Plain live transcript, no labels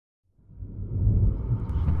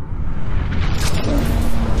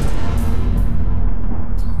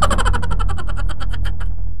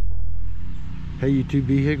Hey YouTube,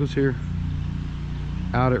 BHiggles here.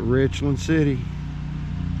 Out at Richland City.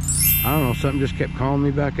 I don't know, something just kept calling me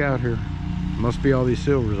back out here. Must be all these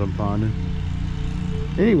silvers I'm finding.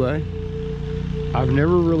 Anyway, I've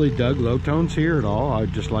never really dug low tones here at all.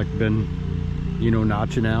 I've just like been, you know,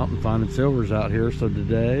 notching out and finding silvers out here. So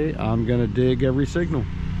today I'm gonna dig every signal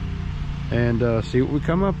and see what we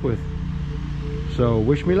come up with. So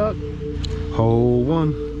wish me luck. Hole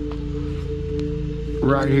one.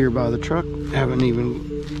 Right here by the truck. Haven't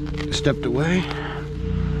even stepped away.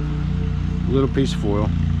 Little piece of foil.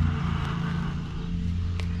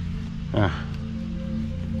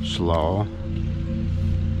 Slaw.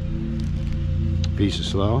 Piece of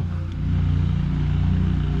slaw.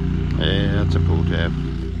 Yeah, that's a pull tab.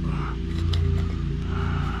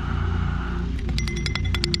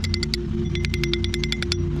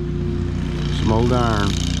 Some old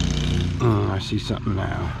iron. I see something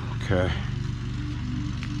now. Okay.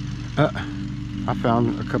 I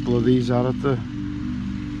found a couple of these out at the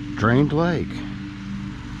drained lake.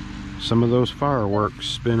 Some of those fireworks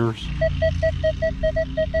spinners.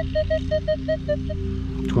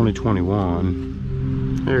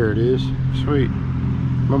 2021. There it is. Sweet.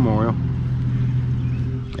 Memorial.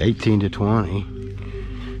 18 to 20.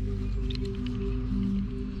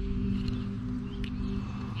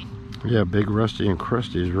 Yeah, Big Rusty and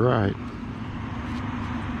Krusty is right.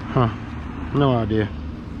 Huh. No idea.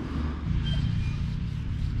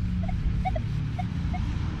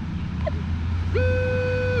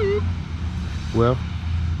 Well,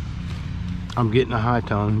 I'm getting a high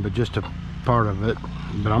tone, but just a part of it.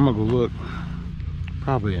 But I'm gonna go look.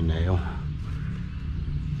 Probably a nail.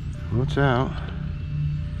 What's out?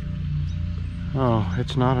 Oh,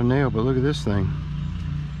 it's not a nail, but look at this thing.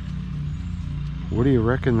 What do you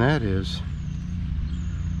reckon that is?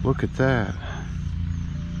 Look at that.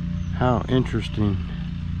 How interesting.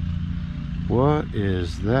 What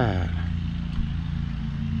is that?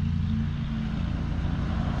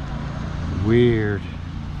 Weird.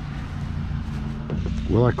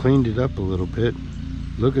 Well, I cleaned it up a little bit.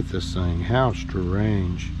 Look at this thing. How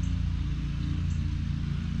strange.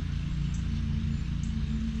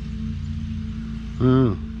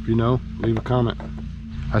 If you know, leave a comment.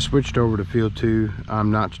 I switched over to field 2. I'm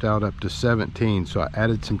notched out up to 17, so I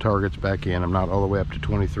added some targets back in. I'm not all the way up to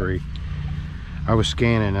 23. I was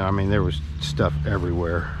scanning, and I mean, there was stuff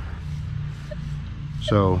everywhere.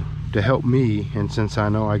 So to help me, and since I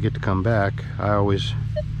know I get to come back, I always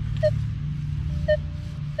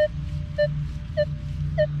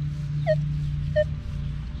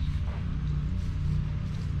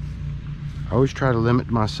try to limit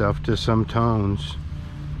myself to some tones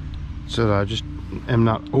so that I just am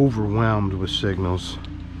not overwhelmed with signals.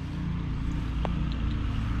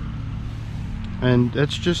 And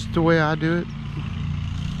that's just the way I do it.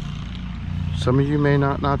 Some of you may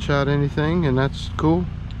not notch out anything, and that's cool.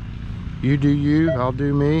 You do you, I'll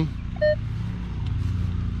do me.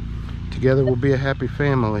 Together we'll be a happy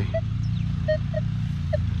family.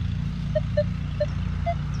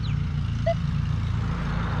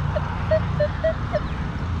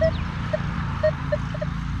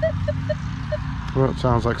 Well, it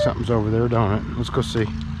sounds like something's over there, don't it? Let's go see.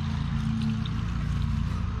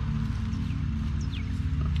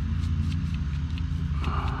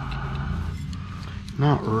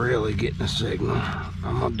 Not really getting a signal.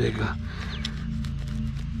 I'm gonna dig a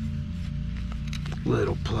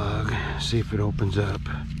little plug, see if it opens up.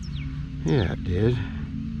 Yeah, it did.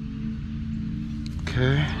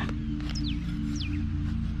 Okay.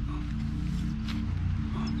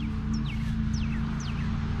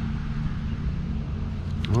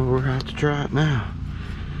 Well, we're gonna have to try it now.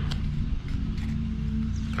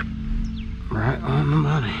 Right on the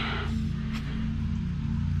money.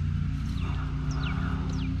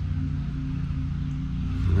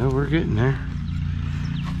 No, we're getting there.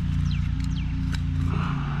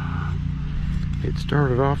 It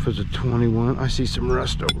started off as a 21. I see some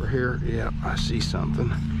rust over here. Yeah, I see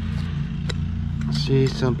something. I see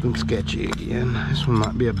something sketchy again. This one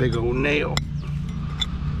might be a big old nail.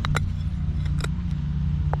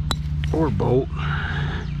 Or bolt.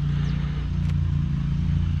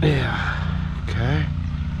 Yeah. Okay.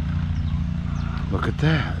 Look at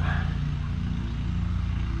that.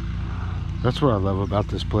 That's what I love about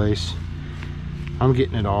this place. I'm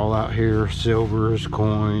getting it all out here. Silvers,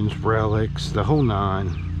 coins, relics, the whole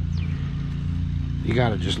nine. You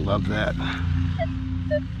gotta just love that.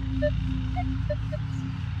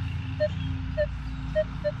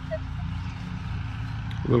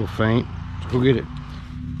 A little faint. Let's go get it.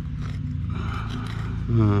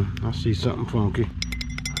 I see something funky.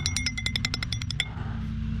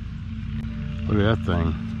 Look at that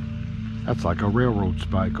thing. That's like a railroad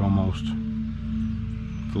spike almost.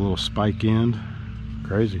 The little spike end.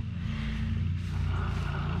 Crazy.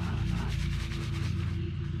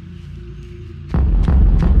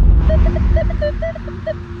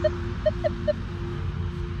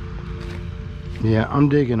 Yeah, I'm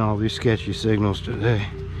digging all these sketchy signals today.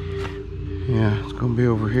 Yeah, it's gonna be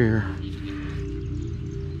over here.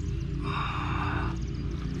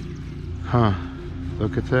 Huh,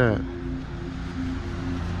 look at that.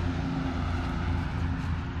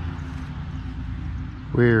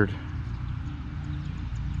 Weird.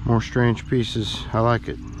 More strange pieces. I like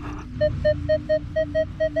it.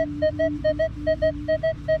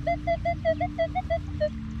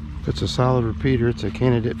 If it's a solid repeater, it's a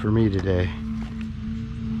candidate for me today.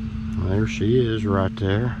 There she is right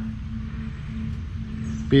there.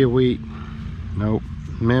 Be a wheat. Nope.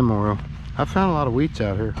 Memorial. I found a lot of wheats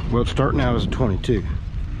out here. Well, it's starting out as a 22.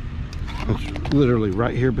 It's literally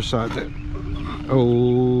right here beside that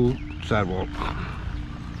old sidewalk.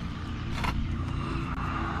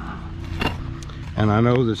 And I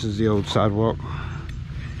know this is the old sidewalk.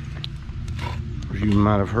 You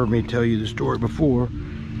might have heard me tell you the story before,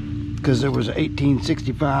 because there was an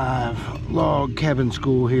 1865 log cabin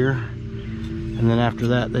school here, and then after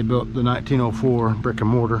that they built the 1904 brick and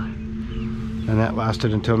mortar, and that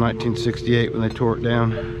lasted until 1968 when they tore it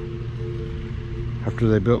down after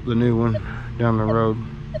they built the new one down the road.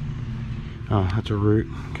 Oh, that's a root.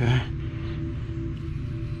 Okay,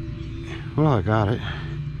 well, I got it.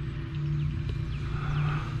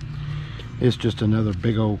 It's just another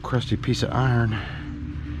big old crusty piece of iron.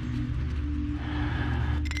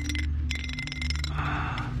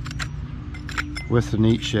 With the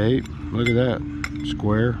neat shape. Look at that.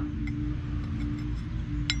 Square.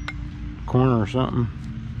 Corner or something.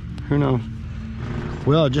 Who knows?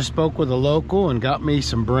 Well, I just spoke with a local and got me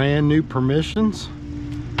some brand new permissions.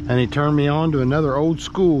 And he turned me on to another old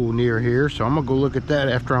school near here. So I'm going to go look at that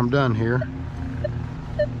after I'm done here.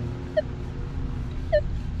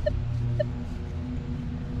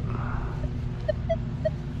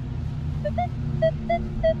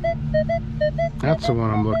 That's the one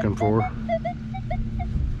I'm looking for.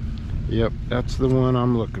 Yep, that's the one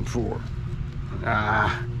I'm looking for.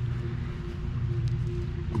 Ah,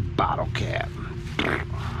 bottle cap.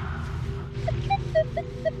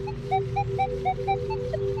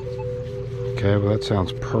 Okay, well, that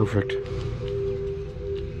sounds perfect.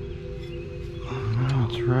 Oh,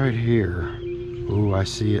 it's right here. Ooh, I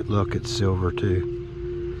see it. Look, it's silver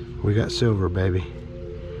too. We got silver, baby.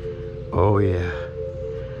 Oh yeah.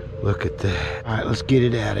 Look at that. All right, let's get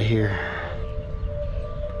it out of here.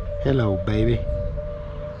 Hello, baby.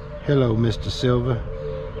 Hello, Mr. Silver.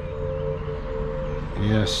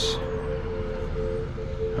 Yes.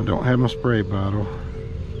 I don't have my spray bottle.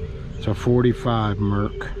 It's a 45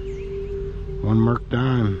 Merc. 1 Merc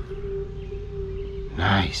dime.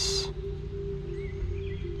 Nice.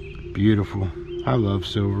 Beautiful. I love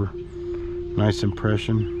silver. Nice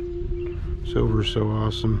impression. Silver is so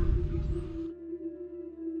awesome.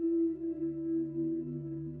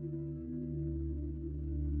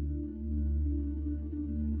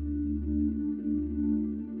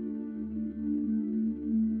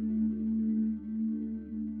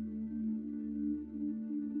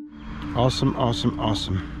 Awesome, awesome,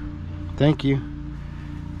 awesome. Thank you.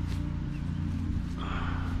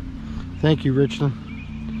 Thank you, Richland,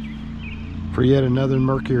 for yet another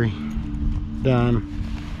Mercury dime.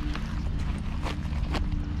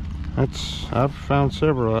 I've found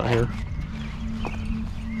several out here.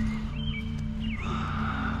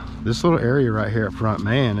 This little area right here up front,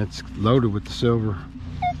 man, it's loaded with the silver.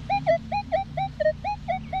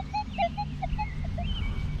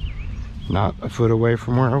 Not a foot away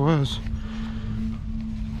from where I was.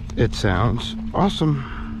 It sounds awesome.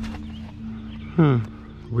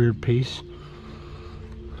 Weird piece.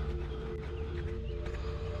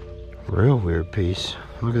 Real weird piece.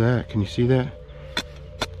 Look at that. Can you see that?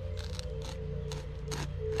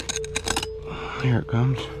 Here it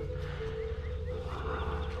comes.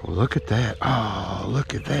 Well, look at that. Oh,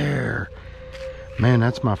 look at there. Man,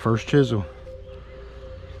 that's my first chisel.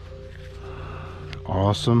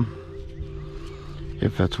 Awesome.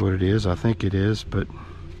 If that's what it is, I think it is, but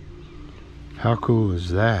how cool is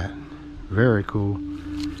that? Very cool.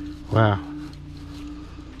 Wow.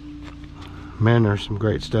 Man, there's some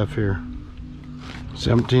great stuff here.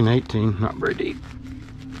 1718, not very deep.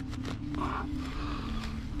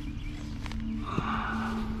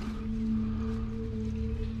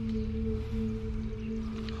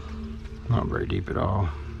 Not very deep at all.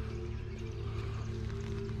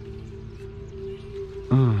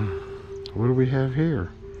 What do we have here?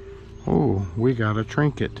 Oh, we got a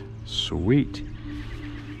trinket. Sweet.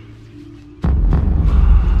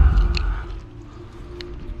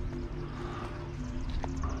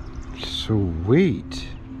 Sweet.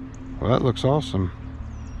 Well, that looks awesome.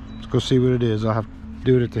 Let's go see what it is. I'll have to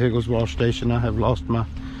do it at the Higgles wash station. I have lost my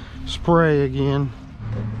spray again.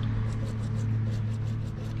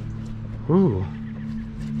 Ooh.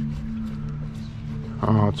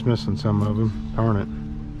 Oh, it's missing some of them. Darn it.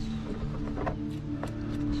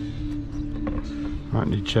 Might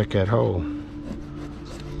need to check that hole.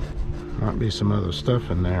 Might be some other stuff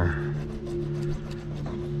in there.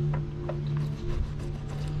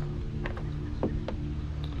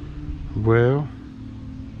 Well,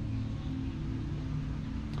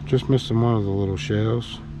 just missing one of the little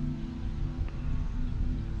shells.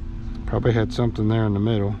 Probably had something there in the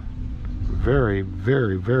middle. Very,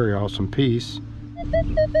 very, very awesome piece.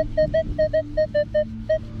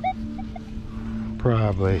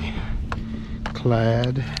 Probably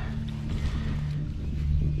clad.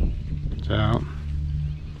 It's out.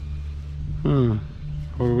 What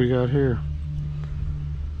do we got here?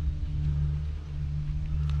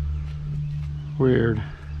 Weird.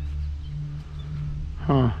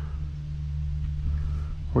 Huh.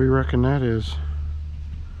 What do you reckon that is?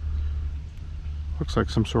 Looks like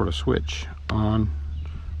some sort of switch. On,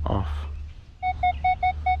 off.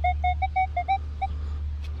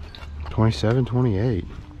 27, 28.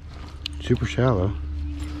 Super shallow.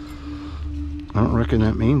 I don't reckon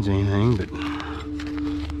that means anything,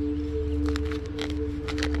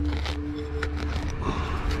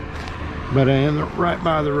 but I am right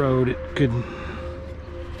by the road. It could.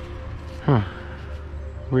 Huh.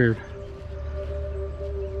 Weird.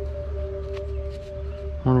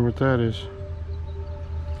 Wonder what that is.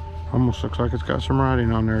 Almost looks like it's got some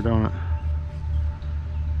writing on there, don't it?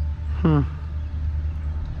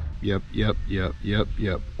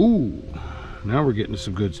 Yep. Ooh, now we're getting to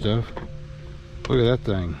some good stuff. Look at that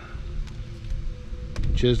thing.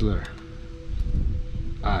 Chiseler.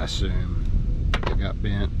 I assume. It got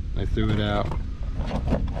bent. They threw it out.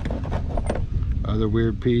 Other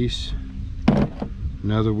weird piece.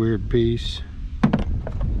 Another weird piece.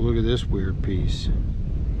 Look at this weird piece.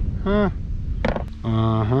 Huh.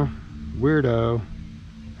 Uh-huh. Weirdo.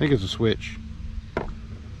 I think it's a switch.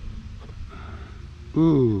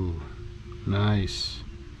 Ooh. Nice.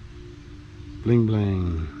 Bling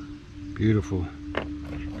bling. Beautiful.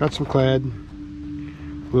 Got some clad.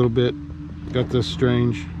 A little bit. Got this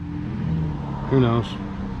strange. Who knows?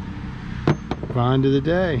 Find of the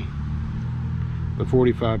day. The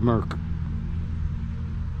 45 Merc.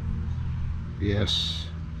 Yes.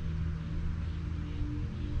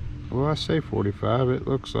 Well, I say 45. It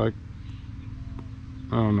looks like,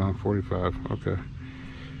 oh no, 45. Okay.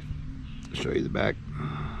 Show you the back.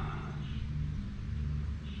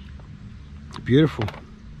 Beautiful.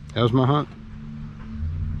 That was my hunt.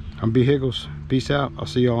 I'm BHiggles. Peace out. I'll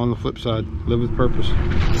see y'all on the flip side. Live with purpose.